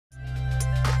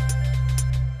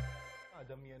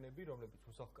ადამიანები, რომლებიც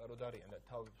უსახლკაროდ არიან და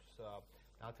თავს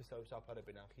ნათესავებს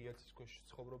აფარებენ ან ღია ცის ქვეშ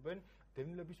ცხოვრობენ,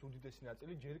 დევნილების უდიდესი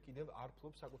ნაწილი ჯერ კიდევ არ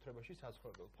ფლობს საკუთრებაში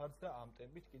საცხოვრებელ ფართს და ამ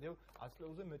ტემპით კიდევ 100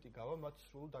 წლებზე მეტი გავა მათ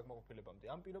სრულ დაკმაყოფილებამდე.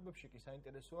 ამ პირობებში კი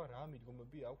საინტერესოა რა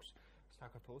მიდგომები აქვს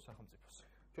საქართველოს სახელმწიფოს.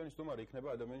 ჩვენი სტუმარი იქნება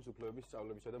ადამიანის უფლებების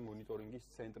სწავლებისა და მონიტორინგის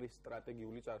ცენტრის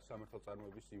სტრატეგიული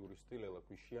სამართალწარმოების იურისტი ლელა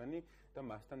გვიშიანი და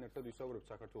მასთან ერთად ვისაუბრებთ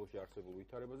საქართველოში არსებულ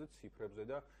ვითარებაზე, ციფრებზე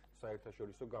და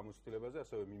საერთაშორისო გამოცდილებაზე,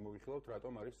 ასევე მიმოვიხილავთ,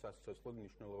 რატომ არის სასიცოცხლოდ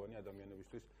მნიშვნელოვანი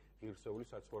ადამიანებისთვის ღირსეული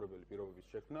საცხოვრებელი პირობების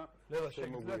შექმნა. ლელა,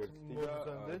 შეგიძლიათ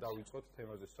და დავიწყოთ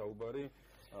თემაზე საუბარი.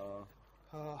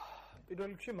 პირველ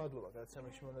რიგში მადლობა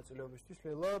გადაცემაში მონაწილეობისთვის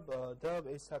ლელა და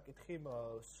ეს საკითხი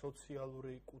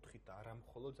სოციალური კუთხით არა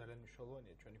მხოლოდ ძალიან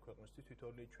მნიშვნელოვანია ჩვენი ქვეყნისთვის,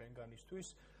 თვითონი ჩვენგანისთვის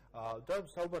და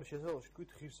საუბარი შესაძლოა თქვით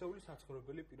ღირსეული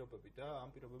საცხოვრებელი პირობები და ამ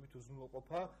პირობებით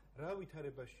უზრუნველყოფა რა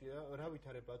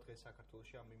ვითარებაა დღეს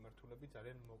საქართველოში ამ მიმართულებით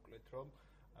ძალიან მოკლედ რომ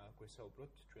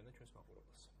გვესაუბროთ ჩვენ და ჩვენს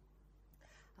მაყურებელს.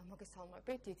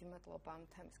 მოგესალმებით, დიდი მადლობა ამ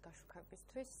თემის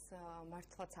გაშუქებისთვის.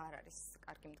 მართლაც არ არის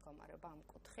კარგი მდგომარეობა ამ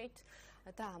კუთხით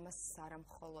და ამას არა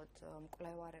მხოლოდ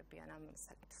მკვლევარები ან ამ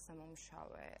საკითხზე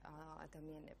მომშავე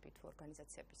ადამიანები თუ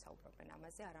ორგანიზაციები საუბრობენ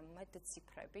ამაზე, არამედ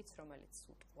ციფრებიც, რომელიც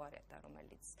უტყუარია და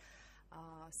რომელიც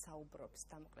საუბრობს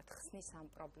და მოკლედ ხსნის ამ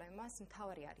პრობლემას.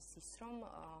 მთავარი არის ის, რომ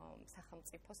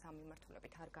სახელმწიფოს ამ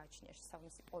მიმართულებით არ გააჩნია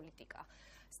შესაბამისი პოლიტიკა,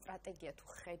 სტრატეგია თუ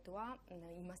ხედვა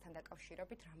იმასთან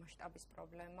დაკავშირებით, რა მასშტაბის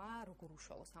პრობლემაა, როგორ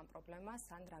უშუალოს ამ პრობლემას,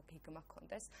 ან რა გეგმა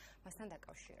ჰქონდეს მასთან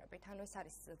დაკავშირებით. ანუ ეს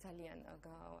არის ძალიან,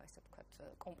 ესე ვთქვათ,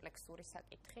 კომპლექსური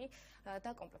საკითხი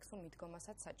და კომპლექსურ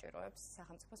მიდგომასაც საჭიროებს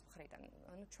სახელმწიფოს მხრიდან.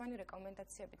 ანუ ჩვენი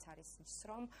რეკომენდაციებიც არის ის,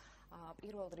 რომ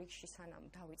პირველ რიგში სანამ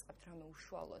დავიწყებთ რამე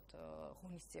უშუალოდ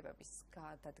ღონისძიებების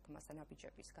გადადგმას და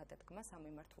ნაბიჯების გადადგმას ამ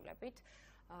მიმართულებით,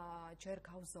 ჯერ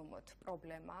გავზომოთ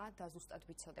პრობლემა და ზუსტად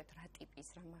ვიცოდეთ რა ტიპის,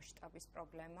 რა მასშტაბის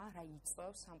პრობლემა, რა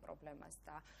იწვევს ამ პრობლემას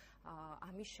და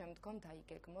ამის შემდგომ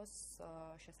დაიგეგმოს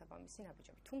შესაბამისი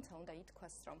ნაბიჯები. თუმცა უნდა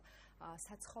ითქვას, რომ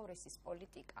საცხოვრისის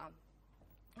პოლიტიკა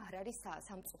არ არის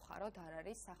სამწუხაროდ, არ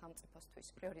არის სახელმწიფოსთვის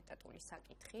პრიორიტეტული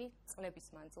საკითხი წლების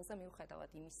მანძილზე,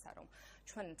 მიუხედავად იმისა, რომ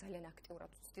ჩვენ ძალიან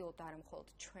აქტიურად ვცდილობთ არა მხოლოდ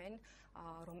ჩვენ,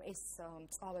 რომ ეს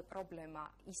მწვავე პრობლემა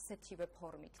ისეთივე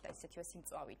ფორმით და ისეთივე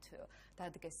სიმწვავით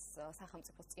დადგეს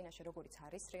სახელმწიფოს წინაშე, როგორიც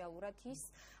არის რეალურად ის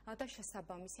და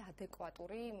შესაბამისი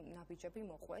ადეკვატური ნაბიჯები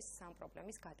მოყვეს ამ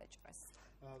პრობლემის გადაჭრას.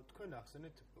 თქვენ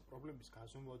ახსენეთ პრობლემის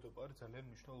გაზომვადობა არის ძალიან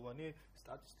მნიშვნელოვანი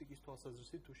სტატისტიკის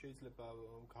თვალსაზრისით, თუ შეიძლება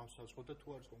განსაზღვროთ და თუ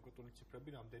არის კონკრეტული ციფრები,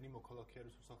 რამდენი მოქალაქე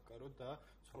არის უსახლკაროდ და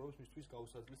ცხოვრობს მისთვის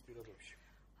გაუსაძლის პირობებში.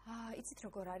 იცით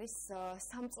როგორ არის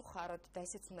სამწუხაროდ და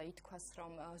ესეც უნდა ითქვას,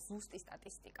 რომ ზუსტი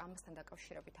სტატისტიკა ამასთან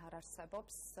დაკავშირებით არ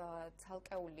არსებობს.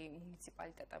 ცალკეული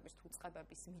მუნიციპალიტეტების თუ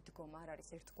წყებების მიდგომა არ არის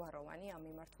ერთგვაროვანი ამ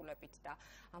მიმართულებით და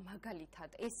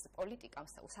მაგალითად ეს პოლიტიკა,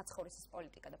 საცხოვრისის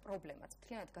პოლიტიკა და პრობლემაც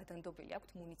მთლიანად გადანდობილი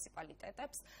აქვთ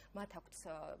მუნიციპალიტეტებს. მათ აქვთ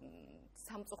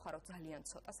სამწუხაროდ ძალიან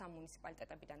ცოტა სამ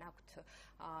მუნიციპალიტეტებიდან აქვთ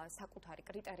საკუთარი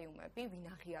კრიტერიუმები, ვინ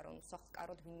აღიარონ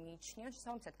უსახლკაროდ, ვინ მიიჩნიან,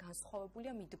 შესაბამისად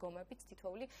განსხვავებულია მიდგომებით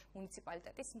თითოეული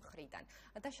მუნიციპალიტეტის მხრიდან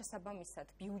და შესაბამისად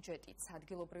ბიუჯეტიც,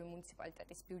 ადგილობრივი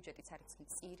მუნიციპალიტეტის ბიუჯეტიც არის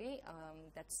მწირი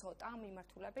და ცოტა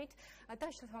მიმართულებით და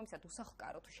შესაბამისად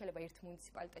უსახლკარო თუ შეიძლება ერთ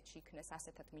მუნიციპალიტეტში იქნეს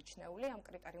ასეთად მიჩნეული ამ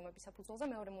კრიტერიუმების საფუძველზე,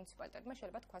 მეორე მუნიციპალიტეტმა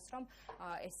შეიძლება თქვას, რომ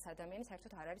ეს ადამიანი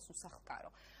საერთოდ არ არის უსახლკარო.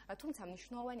 თუმცა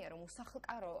მნიშვნელოვანია, რომ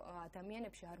უსახლკარო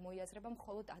ადამიანებში არ მოიაზრება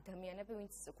მხოლოდ ადამიანები,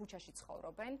 ვინც ქუჩაში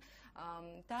ცხოვრობენ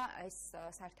და ეს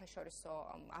საერთაშორისო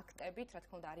აქტებით, რა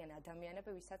თქმა უნდა, არიან ადამიანები,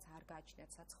 ვისაც არ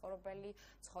გააჩნიათ საცხოვრებელი,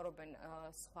 ცხოვრობენ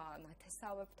სხვა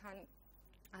ნათესავებთან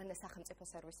ან სახელმწიფო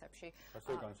სერვისებში.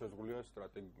 ასე განსაზღვრულია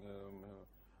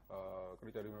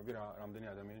კრიტერიუმები, რამდენი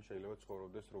ადამიანი შეიძლება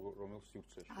ცხოვრობდეს რომელ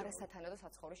სივრცეში. არასათანადო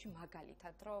საცხოვრისში,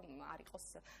 მაგალითად, რომ არ იყოს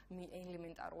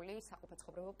ელემენტარული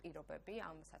საყოფაცხოვრებო პირობები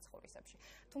ამ საცხოვრისებში.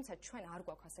 თუმცა ჩვენ არ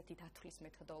გვაქვს ასეთი დათვლის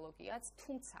მეთოდოლოგიაც,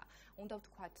 თუმცა უნდა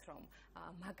ვთქვათ, რომ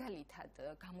მაგალითად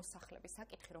გამოსახლების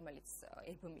საკითხი, რომელიც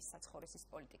ებმის საცხოვრისის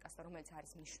პოლიტიკას და რომელიც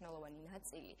არის მნიშვნელოვანი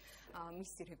ნაწილი,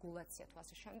 მისი რეგულაცია თუ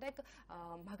ასე შემდეგ,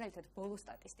 მაგალითად ბოლო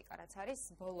სტატისტიკა რაც არის,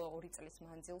 ბოლო 2 წლის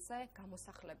მანძილზე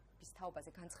გამოსახლების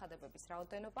თაობაზე განცხადებების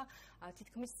რაოდენობა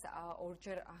თითქმის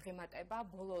 2-ჯერ აღემატება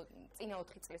ბოლო წინა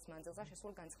 4 წლის მანძილზე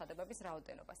შესულ განცხადებების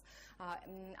რაოდენობას.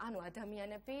 ანუ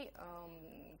ადამიანები,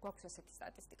 გვაქვს ესეთი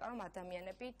სტატისტიკა, რომ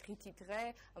ადამიანები დღითიდღე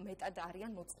მეტად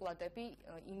არიან მოწყვლადები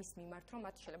იმის მიმართ, რომ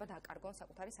მათ შეიძლება დაკარგონ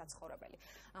საკუთარი საცხოვრებელი.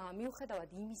 მიუხედავად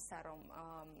იმისა, რომ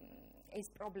ეს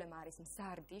პრობლემა არის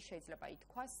მზარდი, შეიძლება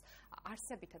ითქვას,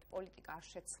 არსებითად პოლიტიკა არ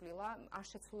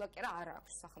შეცვლილა კი არა, არ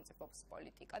აქვს სახელმწიფოს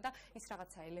პოლიტიკა და ის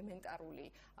რაღაცა ელემენტარული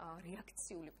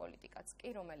რეაქციული პოლიტიკაც კი,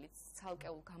 რომელიც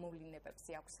ცალკეულ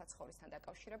გამოვლინებებზე აქვს საცხოვრისთან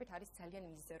დაკავშირებით, არის ძალიან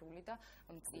მიზერული და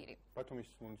მწირი. ბათუმის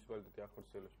მუნიციპალიტეტი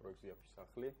ახორციელებს პროექტს იაფის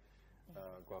სახლი,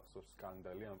 გვახსოვს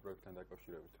სკანდალი ამ პროექტთან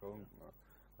დაკავშირებით, რომ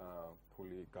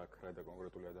ფული გაქრა და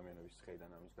კონკრეტული ადამიანების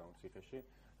ხელიდან ამის გამო ციხეში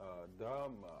და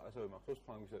ასევე მახსოვს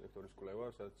ფლანგვის დეტექტორის კვლევა,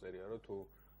 სადაც წერია, რომ თუ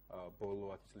ბოლო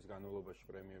 10 წლის განმავლობაში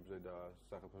პრემიებზე და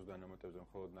სახელმწიფოს დანამატებზე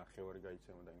მხოლოდ ნახევარი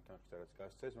გაიცემოდა იმ თანხისა, რაც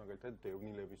გასცეს, მაგალითად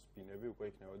დევნილების ბინები უკვე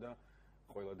იქნებოდა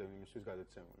ყველა დევნილისთვის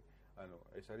გადაცემული. ანუ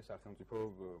ეს არის სახელმწიფო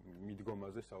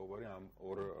მიდგომაზე საუბარი ამ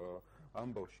ორ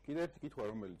ამბავში. კიდევ ერთი კითხვა,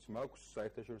 რომელიც მაქვს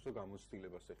საერთაშორისო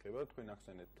გამოცდილებას ეხება, თქვენ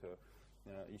ახსენეთ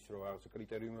ის რომ რაღაც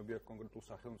კრიტერიუმები აქვს კონკრეტულ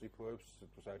სახელმწიფოებს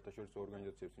თუ საერთაშორისო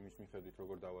ორგანიზაციებს იმის მიხედვით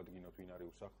როგორ დავადგინოთ ვინ არის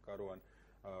უსახლკარო ან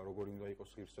როგორი უნდა იყოს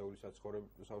ღირსეული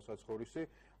საცხოვრისი,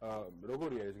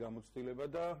 როგორია ეს გამოცდილება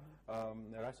და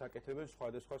რას აკეთებენ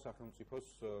სხვადასხვა სახელმწიფოს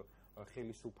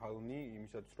ხელისუფალნი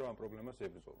იმისათვის რომ ამ პრობლემას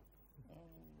ებრძოლონ.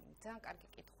 ძალიან კარგი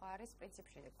კითხვა არის.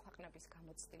 პრინციპში ქვეყნების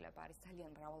გამოცდილება არის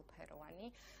ძალიან მრავალფეროვანი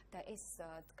და ეს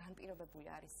განპირობებული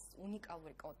არის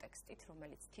უნიკალური კონტექსტით,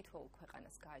 რომელიც თითოეულ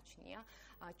ქვეყანას გააჩნია.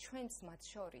 ჩვენც მათ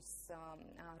შორის,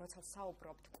 როცა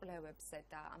ვსაუბრობთ კვლევებზე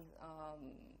და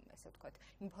ესე ვთქვათ,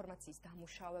 ინფორმაციის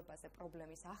დამუშავებაზე,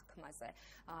 პრობლემის აღქმაზე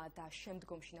და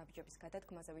შემდგომში ნაბიჯების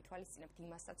გადადგმაზე ვითვალისწინებთ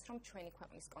იმასაც, რომ ჩვენი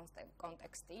ქვეყნის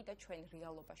კონტექსტი და ჩვენი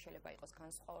რეალობა შეიძლება იყოს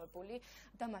განსხვავებული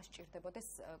და მას სჭირდებოდეს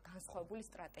განსხვავებული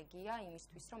სტრატეგია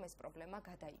იმისთვის, რომ ეს პრობლემა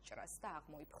გადაიჭრას და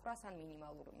აღმოიფხვრას ან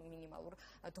მინიმალურ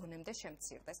დონემდე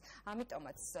შემცირდეს.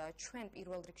 ამიტომაც ჩვენ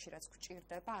პირველ რიგში რაც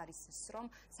გვჭირდება არის ის, რომ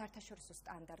საერთაშორისო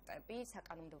სტანდარტები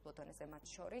საკანონმდებლო დონეზე მათ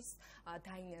შორის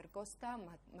დაინერგოს და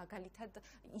მაგალითად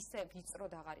ისე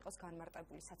ვიწროდ აღარ იყოს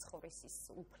განმარტებული საცხოვრისის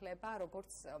უფლება,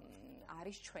 როგორც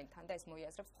არის ჩვენთან და ეს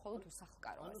მოიაზრებს მხოლოდ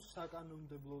უსახლკაროას. ანუ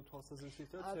საკანონმდებლო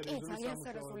თვალსაზრისითაც ძალიან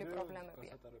სერიოზული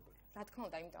პრობლემებია. რა თქმა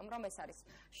უნდა, იმიტომ რომ ეს არის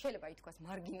შეიძლება ითქვას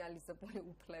მარგინალიზებული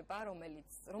უფლება,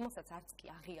 რომელსაც არც კი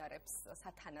აღიარებს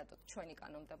სათანადოდ ჩვენი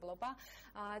კანონმდებლობა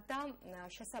და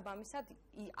შესაბამისად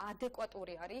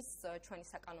ადეკვატური არის ჩვენი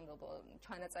საკანონმდებლო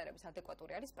ჩანაწერების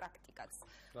ადეკვატური არის პრაქტიკაც.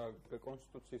 და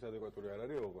კონსტიტუციის ადეკვატური არ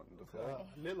არის ოღონდ, ხო?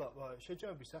 ლელა,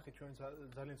 შეჯამების სახით ჩვენ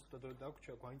ძალიან ცოტა დრო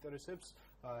დაგვრჩა, გვაინტერესებს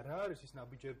რა არის ის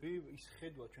ნაბიჯები, ის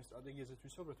ხედვა ჩვენ სტრატეგიაზეც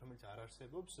ვისაუბრეთ, რომელიც არ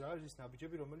არსებობს, რა არის ის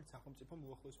ნაბიჯები, რომელიც სახელმწიფომ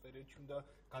უახლოეს პერიოდში უნდა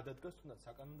გადადგას თუნდაც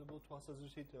საკანონმდებლო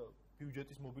თვალსაზრისით,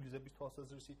 ბიუჯეტის მობილიზების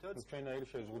თვალსაზრისითაც. ჩვენაირი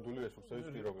შეზღუდული რესურსების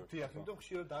პირობებში. დიახ, იმიტომ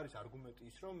ხშირად არის არგუმენტი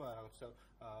ის, რომ რაღაცა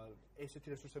ესეთი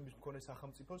რესურსების მქონე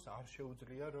სახელმწიფოს არ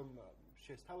შეუძლია რომ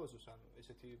შესთავაზოს, ანუ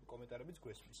ესეთი კომენტარებიც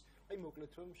გვესმის. აი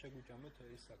მოკლედ რომ შეგვიჯამოთ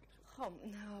ეს საკითხი. ხო,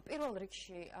 პირველ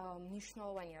რიგში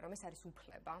მნიშვნელოვანია რომ ეს არის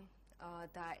უფლება.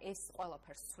 და ეს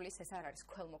ყველაფერს ცვლის, ეს არ არის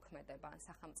ქველმოქმედება ან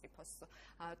სახელმწიფოს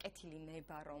კეთილი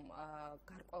ნება, რომ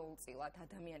გარკვეულწილად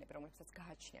ადამიანები, რომლებსაც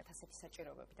გააჩნიათ ასეთი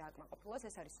საჭიროებები და აკმაყოფილებას,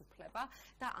 ეს არის უფლება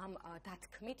და ამ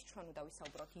დათქმით ჩვენ უნდა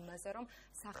ვისაუბროთ იმაზე, რომ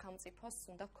სახელმწიფოს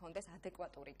უნდა ჰქონდეს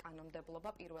ადეკვატური კანონმდებლობა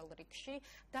პირველ რიგში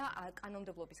და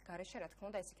კანონმდებლობის გარეშე, რა თქმა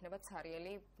უნდა, ეს იქნება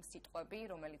ცარიელი სიტყვები,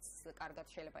 რომელიც კარგად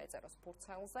შეიძლება ეწეროს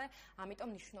ფურცელზე, ამიტომ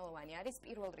მნიშვნელოვანი არის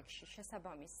პირველ რიგში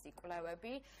შესაბამისი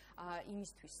კვლევები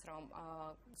იმისთვის, რომ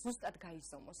ზუსტად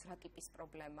გაიზომოს რა ტიპის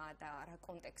პრობლემა და რა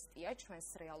კონტექსტია ჩვენს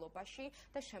რეალობაში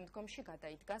და შემდგომში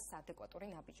გადაიდგას ადეკვატური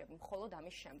ნაბიჯები. მხოლოდ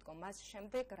ამის შემდგომ, მას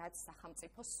შემდეგ, რაც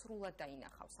სახელმწიფო სრულად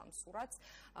დაინახავს ამ სურათს,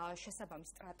 შესაბამის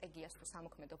სტრატეგიას თუ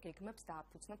სამოქმედო გეგმებს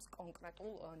დააფუძნებს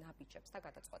კონკრეტულ ნაბიჯებს და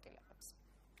გადაწყვეტილებებს.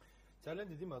 ძალიან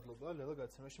დიდი მადლობა ლელა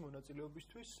გაცემაში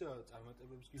მონაწილეობისთვის,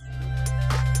 წარმატებებს გისურვებთ.